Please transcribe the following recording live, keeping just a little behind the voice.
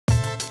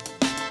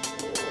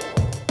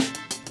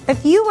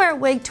If you wear a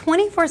wig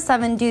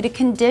 24/7 due to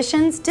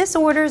conditions,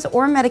 disorders,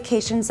 or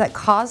medications that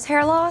cause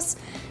hair loss,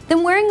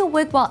 then wearing a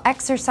wig while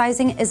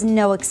exercising is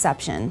no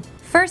exception.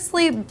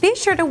 Firstly, be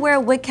sure to wear a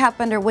wig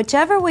cap under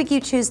whichever wig you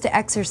choose to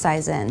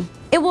exercise in.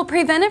 It will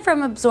prevent it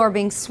from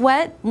absorbing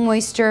sweat,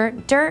 moisture,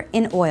 dirt,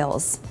 and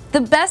oils. The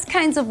best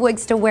kinds of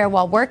wigs to wear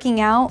while working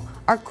out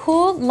are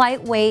cool,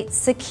 lightweight,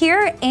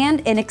 secure,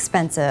 and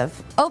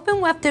inexpensive.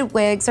 Open wefted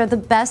wigs are the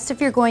best if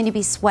you're going to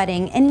be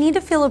sweating and need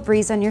to feel a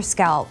breeze on your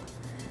scalp.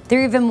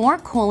 They're even more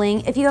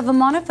cooling if you have a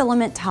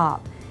monofilament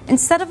top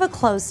instead of a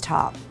closed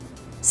top.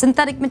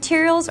 Synthetic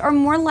materials are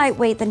more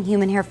lightweight than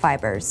human hair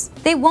fibers.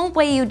 They won't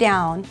weigh you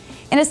down,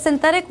 and a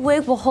synthetic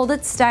wig will hold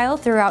its style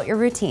throughout your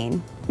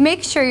routine.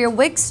 Make sure your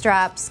wig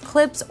straps,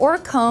 clips, or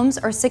combs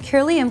are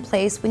securely in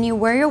place when you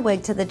wear your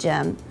wig to the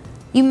gym.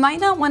 You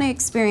might not want to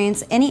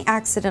experience any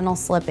accidental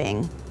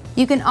slipping.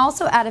 You can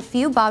also add a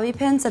few bobby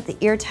pins at the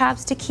ear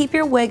tabs to keep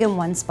your wig in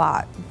one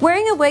spot.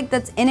 Wearing a wig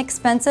that's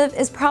inexpensive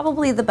is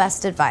probably the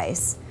best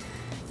advice.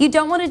 You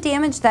don't want to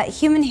damage that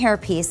human hair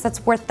piece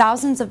that's worth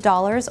thousands of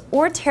dollars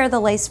or tear the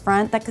lace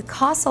front that could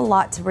cost a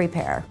lot to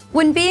repair.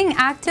 When being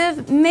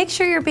active, make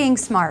sure you're being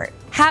smart.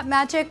 Hat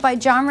Magic by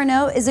John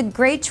Renault is a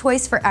great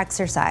choice for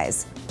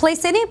exercise.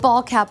 Place any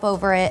ball cap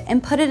over it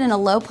and put it in a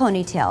low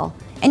ponytail,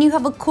 and you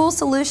have a cool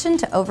solution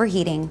to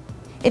overheating.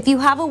 If you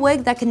have a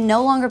wig that can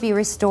no longer be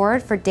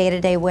restored for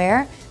day-to-day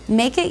wear,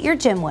 make it your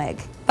gym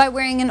wig. By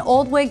wearing an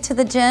old wig to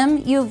the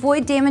gym, you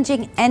avoid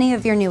damaging any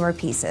of your newer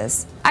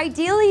pieces.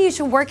 Ideally, you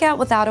should work out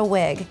without a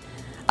wig,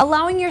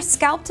 allowing your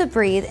scalp to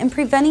breathe and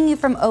preventing you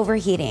from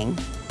overheating.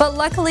 But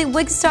luckily,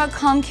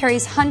 Wigs.com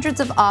carries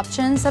hundreds of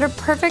options that are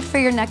perfect for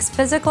your next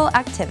physical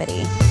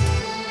activity.